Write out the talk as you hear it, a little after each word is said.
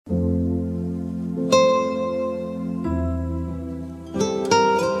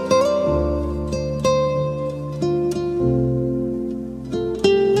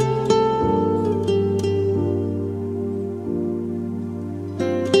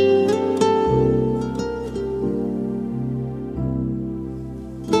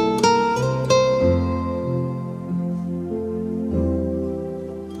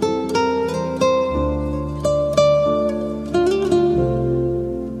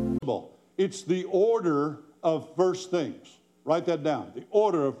It's the order of first things. Write that down. The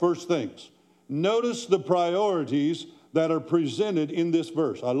order of first things. Notice the priorities that are presented in this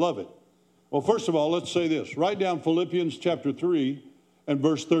verse. I love it. Well, first of all, let's say this. Write down Philippians chapter 3 and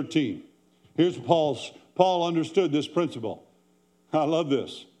verse 13. Here's Paul understood this principle. I love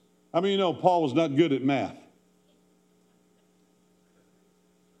this. I mean, you know, Paul was not good at math.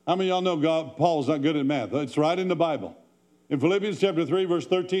 How many of y'all know Paul was not good at math? It's right in the Bible. In Philippians chapter 3, verse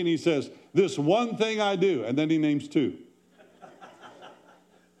 13, he says, this one thing I do, and then he names two.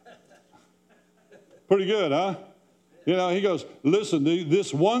 Pretty good, huh? You know, he goes, listen,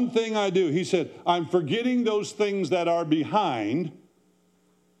 this one thing I do. He said, I'm forgetting those things that are behind.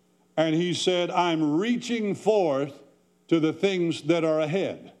 And he said, I'm reaching forth to the things that are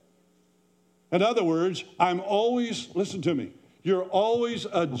ahead. In other words, I'm always, listen to me, you're always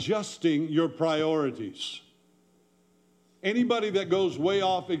adjusting your priorities. Anybody that goes way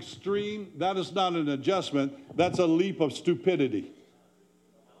off extreme, that is not an adjustment. That's a leap of stupidity.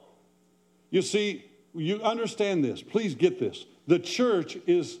 You see, you understand this. Please get this. The church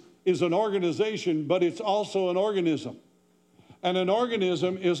is an organization, but it's also an organism. And an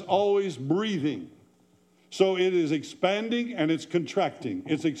organism is always breathing. So it is expanding and it's contracting.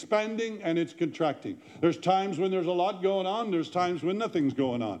 It's expanding and it's contracting. There's times when there's a lot going on. There's times when nothing's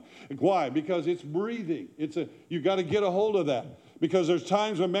going on. Why? Because it's breathing. You got to get a hold of that. Because there's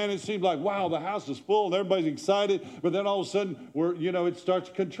times when, man, it seems like, wow, the house is full and everybody's excited. But then all of a sudden, it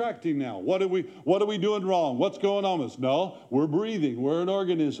starts contracting now. What are we doing wrong? What's going on with us? No, we're breathing. We're an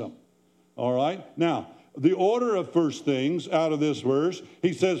organism. All right? Now, the order of first things out of this verse,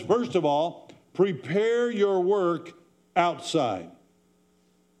 he says, first of all, prepare your work outside.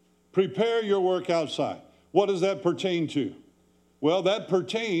 Prepare your work outside. What does that pertain to? Well, that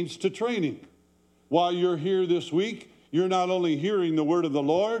pertains to training. While you're here this week, you're not only hearing the word of the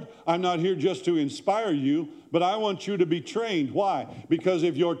Lord. I'm not here just to inspire you, but I want you to be trained. Why? Because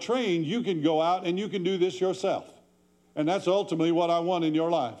if you're trained, you can go out and you can do this yourself. And that's ultimately what I want in your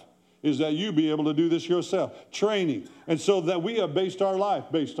life, is that you be able to do this yourself. Training. And so that we have based our life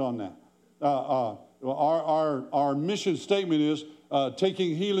based on that. Our mission statement is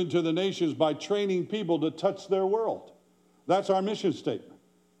taking healing to the nations by training people to touch their world. That's our mission statement.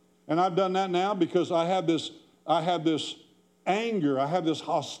 And I've done that now because I have this anger, I have this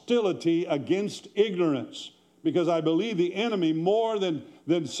hostility against ignorance, because I believe the enemy, more than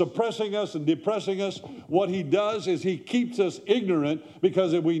suppressing us and depressing us, what he does is he keeps us ignorant,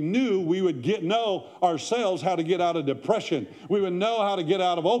 because if we knew, we would know ourselves how to get out of depression. We would know how to get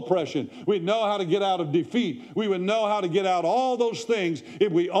out of oppression. We'd know how to get out of defeat. We would know how to get out all those things.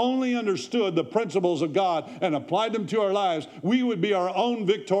 If we only understood the principles of God and applied them to our lives, we would be our own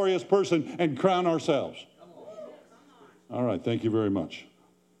victorious person and crown ourselves. All right, thank you very much.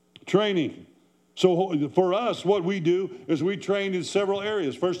 Training. So for us, what we do is we train in several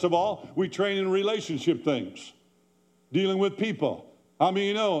areas. First of all, we train in relationship things, dealing with people. I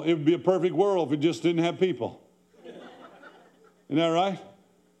mean, it would be a perfect world if it just didn't have people. Isn't that right?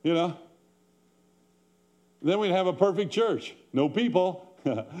 Then we'd have a perfect church. No people.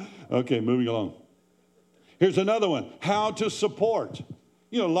 Okay, moving along. Here's another one. How to support.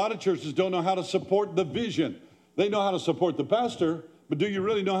 A lot of churches don't know how to support the vision. They know how to support the pastor, but do you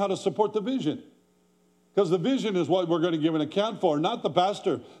really know how to support the vision? Because the vision is what we're going to give an account for, not the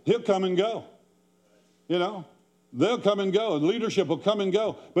pastor. He'll come and go. They'll come and go. Leadership will come and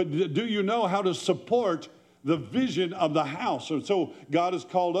go. But do you know how to support the vision of the house? And so God has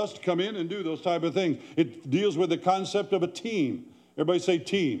called us to come in and do those type of things. It deals with the concept of a team. Everybody say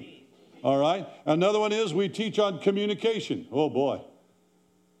team. All right. Another one is we teach on communication. Oh, boy.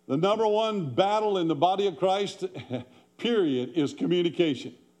 The number one battle in the body of Christ, period, is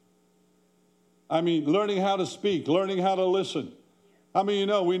communication. I mean, learning how to speak, learning how to listen. I mean,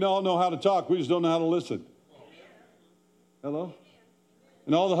 we all know how to talk. We just don't know how to listen. Hello?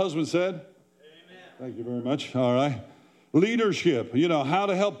 And all the husbands said? Amen. Thank you very much. All right. Leadership, how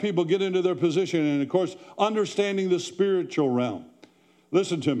to help people get into their position. And, of course, understanding the spiritual realm.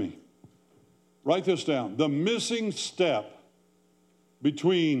 Listen to me. Write this down. The missing step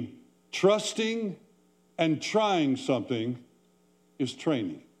between trusting and trying something is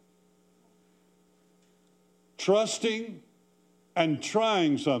training. Trusting and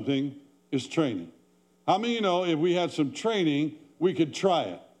trying something is training. How many if we had some training, we could try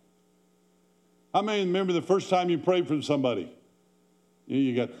it? How many remember the first time you prayed for somebody?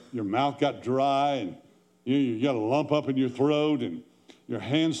 Your mouth got dry, and you got a lump up in your throat, and your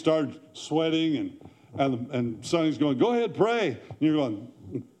hands started sweating, and Sonny's going, go ahead, pray. And you're going,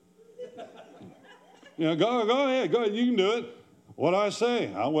 go ahead, you can do it. What do I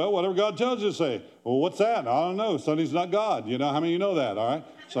say? Well, whatever God tells you to say. Well, what's that? I don't know. Sonny's not God. You know, how many of you know that, all right?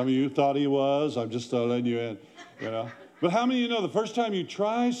 Some of you thought he was. I'm just letting you in, you know. But how many of you know the first time you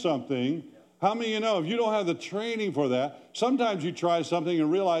try something, how many of you know if you don't have the training for that, sometimes you try something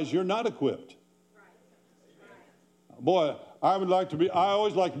and realize you're not equipped. Boy, I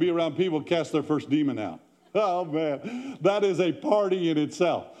always like to be around people who cast their first demon out. Oh, man, that is a party in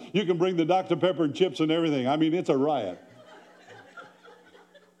itself. You can bring the Dr. Pepper and chips and everything. I mean, it's a riot.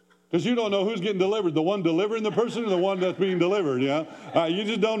 Because you don't know who's getting delivered, the one delivering the person or the one that's being delivered, you know. You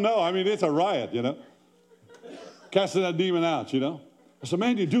just don't know. I mean, it's a riot, you know. Casting that demon out, you know. I said,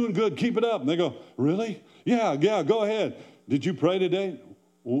 man, you're doing good. Keep it up. And they go, really? Yeah, go ahead. Did you pray today?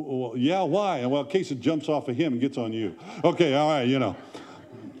 Well, yeah, why? Well, in case it jumps off of him and gets on you. Okay, all right, you know.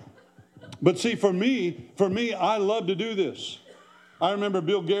 But see, for me, I love to do this. I remember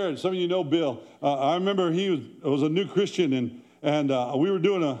Bill Garrett. Some of you know Bill. I remember he was a new Christian, and we were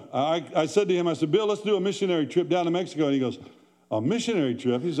doing I said to him, I said, Bill, let's do a missionary trip down to Mexico. And he goes, a missionary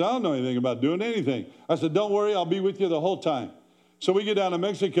trip? He said, I don't know anything about doing anything. I said, don't worry, I'll be with you the whole time. So we get down to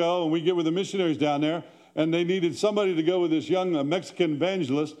Mexico, and we get with the missionaries down there, and they needed somebody to go with this young Mexican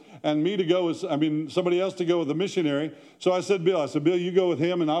evangelist, and me to go with, somebody else to go with the missionary. So I said, Bill, you go with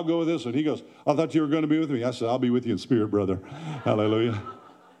him, and I'll go with this one. He goes, I thought you were going to be with me. I said, I'll be with you in spirit, brother. Hallelujah.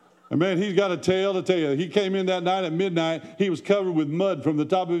 And man, he's got a tale to tell you. He came in that night at midnight. He was covered with mud from the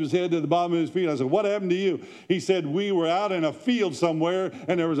top of his head to the bottom of his feet. I said, what happened to you? He said, we were out in a field somewhere,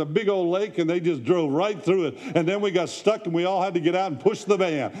 and there was a big old lake, and they just drove right through it. And then we got stuck, and we all had to get out and push the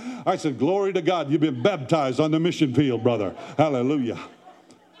van. I said, glory to God. You've been baptized on the mission field, brother. Hallelujah.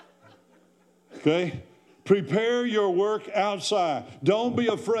 Okay? Prepare your work outside. Don't be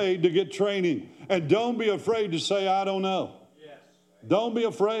afraid to get training. And don't be afraid to say, I don't know. Don't be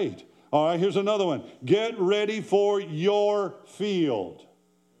afraid. All right, here's another one. Get ready for your field.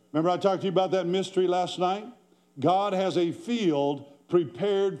 Remember I talked to you about that mystery last night? God has a field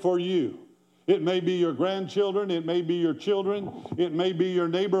prepared for you. It may be your grandchildren. It may be your children. It may be your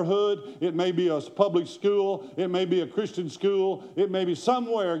neighborhood. It may be a public school. It may be a Christian school. It may be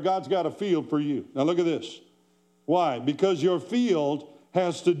somewhere God's got a field for you. Now look at this. Why? Because your field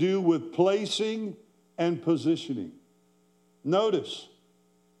has to do with placing and positioning. Notice,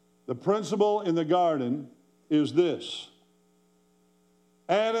 the principle in the garden is this.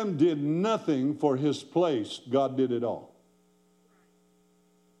 Adam did nothing for his place. God did it all.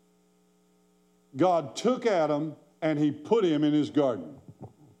 God took Adam and he put him in his garden.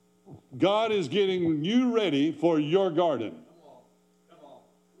 God is getting you ready for your garden. Come on.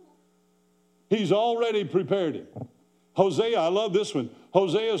 He's already prepared it. Hosea, I love this one.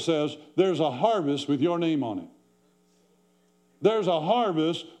 Hosea says, there's a harvest with your name on it. There's a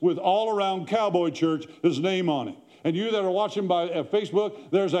harvest with all around Cowboy Church, his name on it. And you that are watching by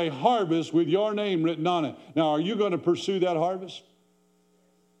Facebook, there's a harvest with your name written on it. Now, are you going to pursue that harvest?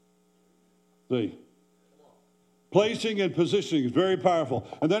 See? Placing and positioning is very powerful.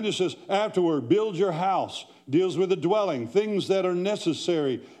 And then it says, afterward, build your house. Deals with the dwelling, things that are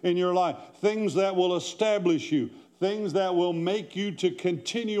necessary in your life, things that will establish you, things that will make you to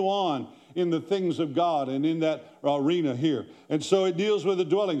continue on in the things of God and in that arena here. And so it deals with the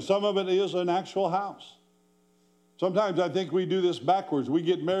dwelling. Some of it is an actual house. Sometimes I think we do this backwards. We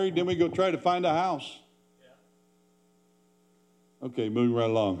get married, then we go try to find a house. Okay, moving right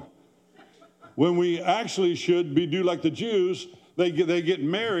along. When we actually should do like the Jews, they get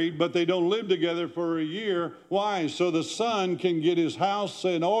married, but they don't live together for a year. Why? So the son can get his house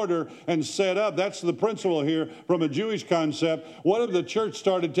in order and set up. That's the principle here from a Jewish concept. What if the church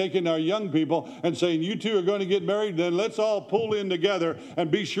started taking our young people and saying, you two are going to get married, then let's all pull in together and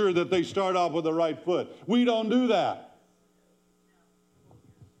be sure that they start off with the right foot. We don't do that.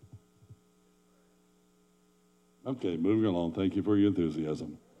 Okay, moving along. Thank you for your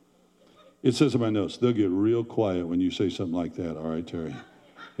enthusiasm. It says in my notes, they'll get real quiet when you say something like that. All right, Terry.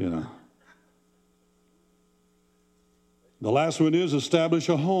 You know. The last one is establish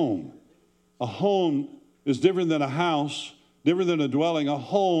a home. A home is different than a house, different than a dwelling. A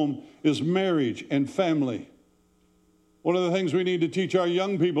home is marriage and family. One of the things we need to teach our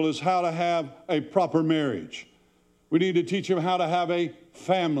young people is how to have a proper marriage. We need to teach them how to have a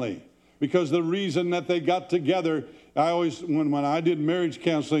family. Because the reason that they got together, I always, when I did marriage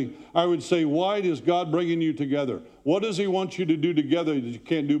counseling, I would say, why is God bringing you together? What does he want you to do together that you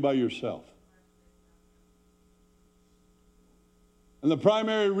can't do by yourself? And the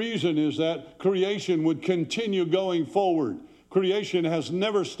primary reason is that creation would continue going forward. Creation has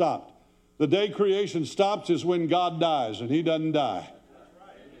never stopped. The day creation stops is when God dies, and he doesn't die.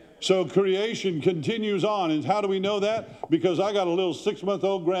 So creation continues on. And how do we know that? Because I got a little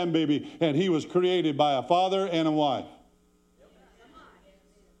 6-month-old grandbaby, and he was created by a father and a wife.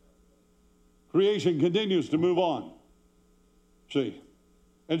 Creation continues to move on. See?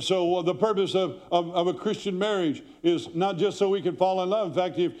 And so the purpose of a Christian marriage is not just so we can fall in love. In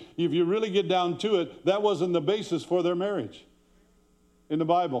fact, if you really get down to it, that wasn't the basis for their marriage in the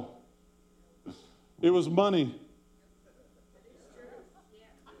Bible. It was money.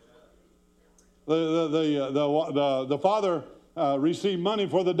 The father received money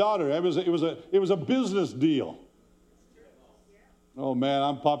for the daughter. It was a business deal. Oh man,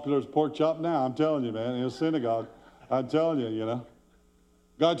 I'm popular as pork chop now. I'm telling you, man, in a synagogue. I'm telling you, you know.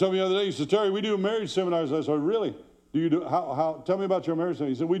 God told me the other day. He said, "Terry, we do marriage seminars." I said, "Really? Do you do how? Tell me about your marriage seminar."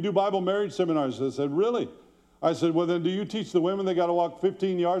 He said, "We do Bible marriage seminars." I said, "Really?" I said, "Well, then, do you teach the women they got to walk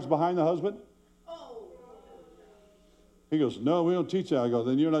 15 yards behind the husband?" He goes, "No, we don't teach that." I go,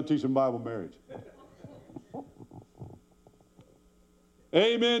 "Then you're not teaching Bible marriage."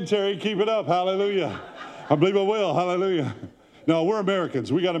 Amen, Terry. Keep it up. Hallelujah. I believe I will. Hallelujah. No, we're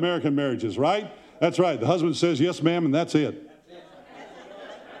Americans. We got American marriages, right? That's right. The husband says, "Yes, ma'am," and that's it.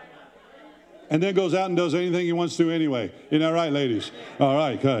 And then goes out and does anything he wants to anyway. Isn't that right, ladies? All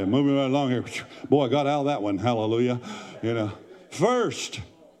right, okay, moving right along here. Boy, I got out of that one. Hallelujah. You know, first,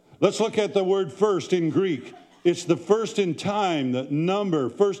 let's look at the word first in Greek. It's the first in time, the number,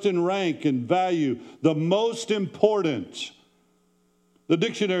 first in rank and value, the most important. The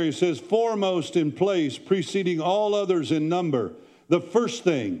dictionary says foremost in place, preceding all others in number. The first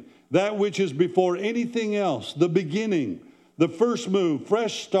thing, that which is before anything else, the beginning, the first move,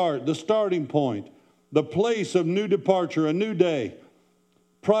 fresh start, the starting point, the place of new departure, a new day.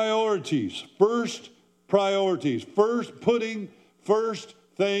 Priorities, first priorities, first putting first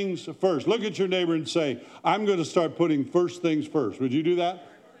things first. Look at your neighbor and say, "I'm going to start putting first things first." Would you do that?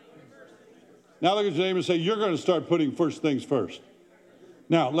 Now look at your neighbor and say, "You're going to start putting first things first."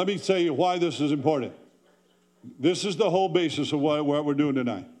 Now, let me tell you why this is important. This is the whole basis of what we're doing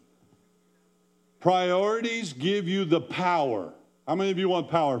tonight. Priorities give you the power. How many of you want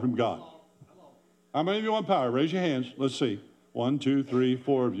power from God? How many of you want power? Raise your hands. Let's see. 1, 2, 3,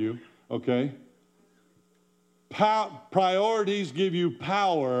 4 of you. Okay. Priorities give you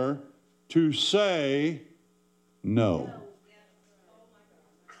power to say no.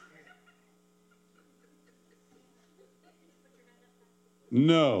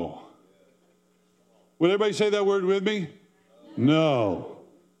 No. Would everybody say that word with me? No.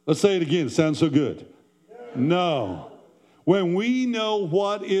 Let's say it again. It sounds so good. No. When we know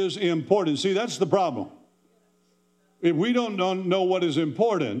what is important, see, that's the problem. If we don't know what is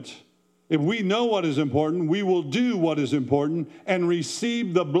important, if we know what is important, we will do what is important and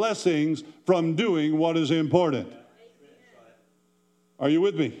receive the blessings from doing what is important. Are you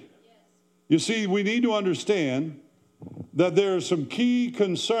with me? You see, we need to understand that there are some key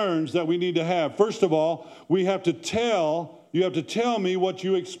concerns that we need to have. First of all, you have to tell me what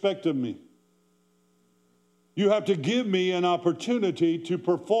you expect of me. You have to give me an opportunity to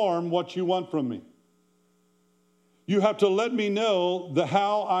perform what you want from me. You have to let me know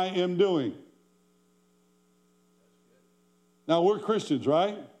how I am doing. Now, we're Christians,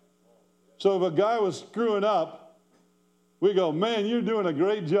 right? So if a guy was screwing up, we go, "Man, you're doing a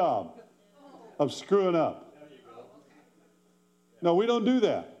great job of screwing up." No, we don't do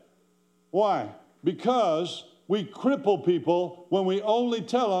that. Why? Because we cripple people when we only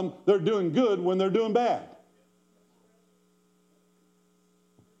tell them they're doing good when they're doing bad.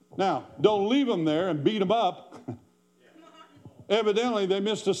 Now, don't leave them there and beat them up. Evidently, they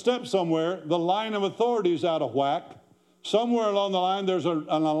missed a step somewhere. The line of authority is out of whack. Somewhere along the line, there's an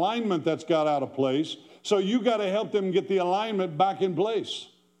alignment that's got out of place. So you got to help them get the alignment back in place.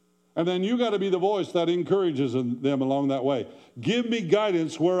 And then you got to be the voice that encourages them along that way. Give me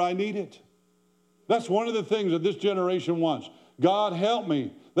guidance where I need it. That's one of the things that this generation wants. God, help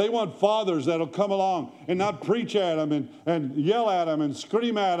me. They want fathers that'll come along and not preach at them and yell at them and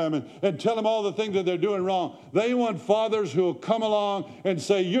scream at them and tell them all the things that they're doing wrong. They want fathers who will come along and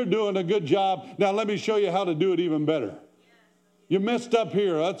say, "You're doing a good job. Now let me show you how to do it even better. You messed up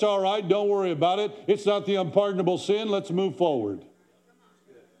here. That's all right. Don't worry about it. It's not the unpardonable sin. Let's move forward."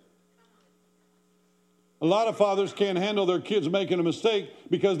 A lot of fathers can't handle their kids making a mistake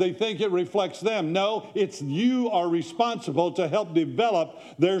because they think it reflects them. No, it's you are responsible to help develop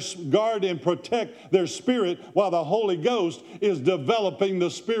guard and protect their spirit while the Holy Ghost is developing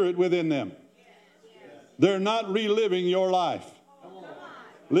the spirit within them. They're not reliving your life.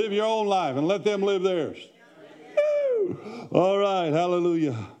 Live your own life and let them live theirs. All right,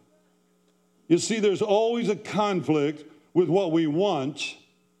 hallelujah. You see, there's always a conflict with what we want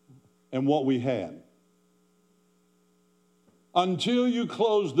and what we had. Until you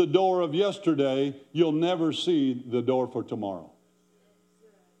close the door of yesterday, you'll never see the door for tomorrow.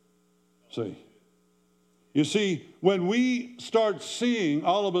 See? You see, when we start seeing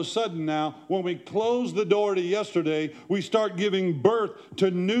all of a sudden now, when we close the door to yesterday, we start giving birth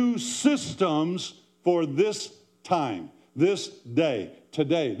to new systems for this time, this day,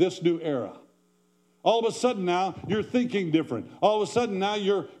 today, this new era. All of a sudden now, you're thinking different. All of a sudden now,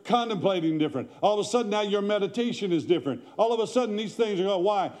 you're contemplating different. All of a sudden now, your meditation is different. All of a sudden, these things are going,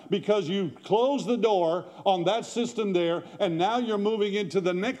 why? Because you closed the door on that system there, and now you're moving into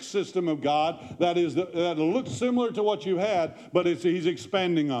the next system of God that looks similar to what you had, but He's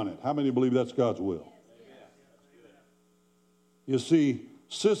expanding on it. How many believe that's God's will? You see,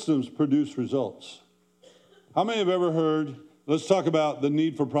 systems produce results. How many have ever heard, let's talk about the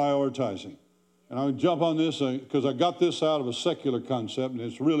need for prioritizing. And I'll jump on this because I got this out of a secular concept, and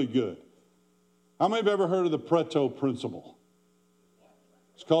it's really good. How many have ever heard of the Pareto principle?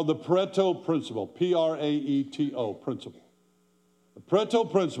 It's called the Pareto principle, P-R-A-E-T-O principle. The Pareto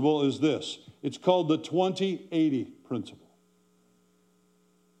principle is this. It's called the 20-80 principle.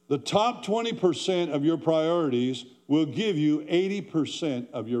 The top 20% of your priorities will give you 80%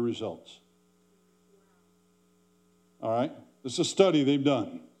 of your results. All right? This is a study they've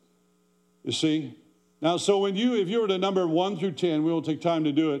done. You see? Now, so if you were to number 1 through 10, we won't take time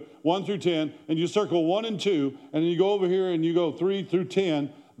to do it, 1 through 10, and you circle 1 and 2, and then you go over here and you go 3 through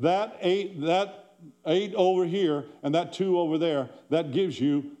 10, that 8 over here and that 2 over there, that gives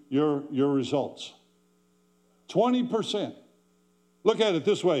you your results. 20%. Look at it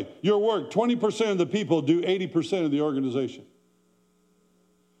this way. Your work, 20% of the people do 80% of the organization.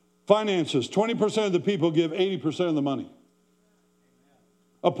 Finances, 20% of the people give 80% of the money.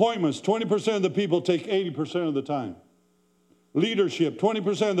 Appointments, 20% of the people take 80% of the time. Leadership,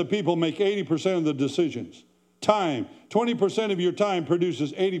 20% of the people make 80% of the decisions. Time, 20% of your time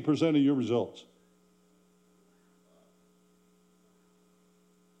produces 80% of your results.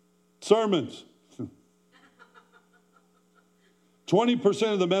 Sermons,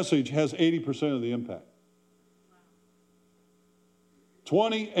 20% of the message has 80% of the impact.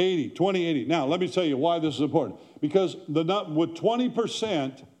 20-80, 20-80. Now, let me tell you why this is important. Because with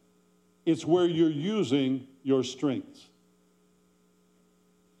 20%, it's where you're using your strengths.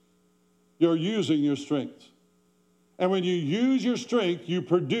 You're using your strengths. And when you use your strength, you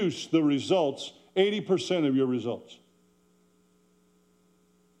produce the results, 80% of your results.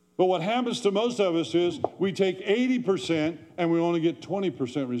 But what happens to most of us is we take 80% and we only get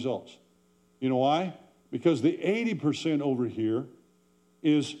 20% results. You know why? Because the 80% over here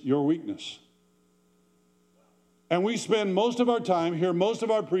is your weakness. And we spend most of our time, hear most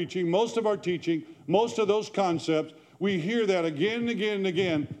of our preaching, most of our teaching, most of those concepts. We hear that again and again and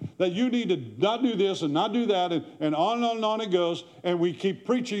again, that you need to not do this and not do that, and on it goes. And we keep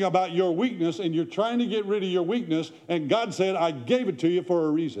preaching about your weakness, and you're trying to get rid of your weakness. And God said, I gave it to you for a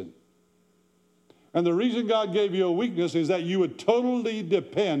reason. And the reason God gave you a weakness is that you would totally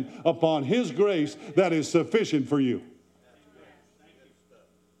depend upon His grace that is sufficient for you.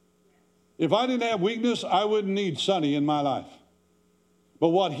 If I didn't have weakness, I wouldn't need Sonny in my life. But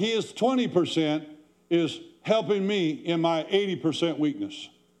what his 20% is helping me in my 80% weakness.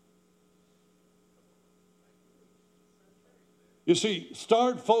 You see,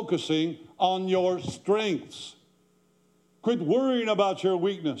 start focusing on your strengths. Quit worrying about your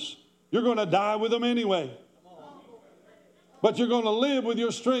weakness. You're going to die with them anyway. But you're going to live with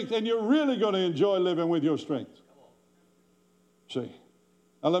your strength, and you're really going to enjoy living with your strength. See?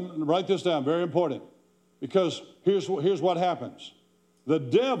 Now, let me write this down, very important, because here's what happens. The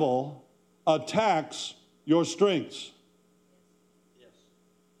devil attacks your strengths.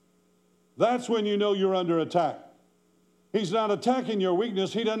 That's when you know you're under attack. He's not attacking your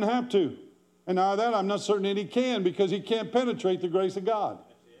weakness. He doesn't have to. And now that I'm not certain that he can, because he can't penetrate the grace of God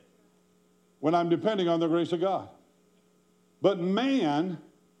when I'm depending on the grace of God. But man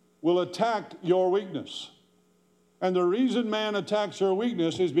will attack your weakness. And the reason man attacks your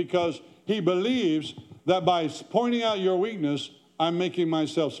weakness is because he believes that by pointing out your weakness, I'm making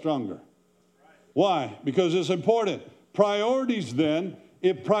myself stronger. Why? Because it's important. Priorities then,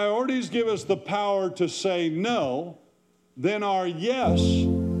 if priorities give us the power to say no, then our yes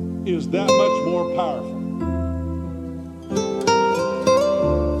is that much more powerful.